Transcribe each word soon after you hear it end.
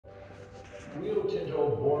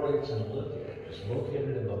borax and lithium is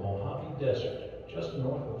located in the Mojave Desert, just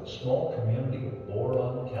north of the small community of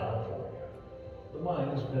Boron, California. The mine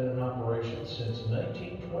has been in operation since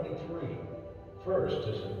 1923, first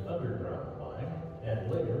as an underground mine,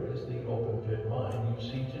 and later as the open pit mine you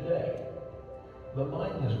see today. The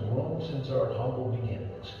mine has grown since our humble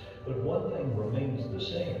beginnings, but one thing remains the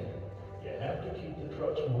same. You have to keep the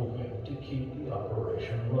trucks moving to keep the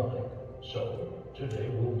operation running. So, today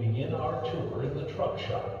we'll begin our tour in the truck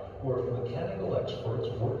shop, where mechanical experts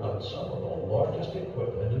work on some of the largest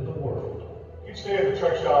equipment in the world. Each day at the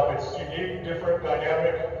truck shop, it's unique, different,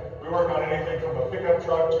 dynamic. We work on anything from a pickup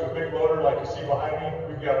truck to a big loader like you see behind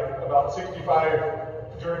me. We've got about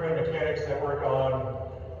 65 journeyman mechanics that work on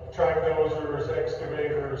track dozers,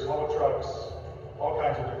 excavators, haul trucks, all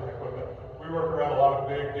kinds of different equipment. We work around a lot of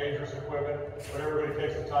big, dangerous equipment, but everybody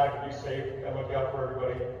takes the time to be safe and look out for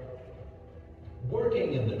everybody.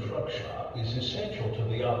 Working in the truck shop is essential to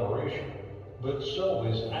the operation, but so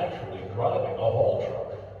is actually driving a haul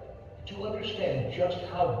truck. To understand just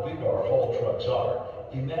how big our haul trucks are,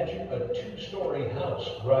 imagine a 2-story house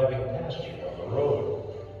driving past you on the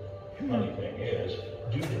road. Funny thing is,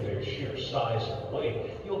 due to their sheer size and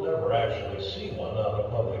weight, you'll never actually see one on a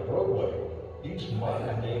public roadway. These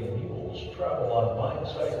modern-day mules travel on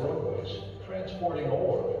mine-site roadways, transporting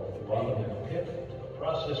ore from the bottom of the pit to the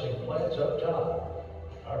processing plants up top.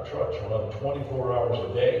 Our trucks run 24 hours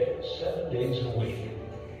a day, 7 days a week.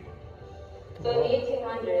 So in the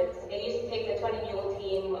 1800s, it used to take the 20-mule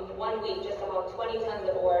team 1 week just about 20 tons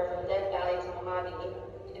of ore from Death Valley to Mojave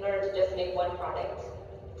in order to just make one product.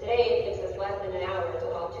 Today, it takes us less than an hour to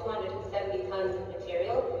haul 270 tons of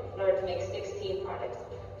material in order to make 16 products.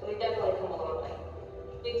 So we've definitely come a long way.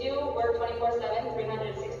 We do work 24/7,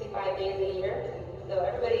 365 days a year. So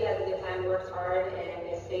everybody has a good time, works hard, and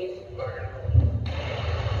is safe.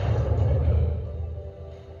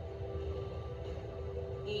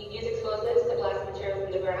 We use explosives to blast material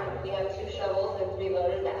from the ground. We have 2 shovels and 3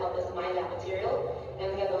 loaders that help us mine that material.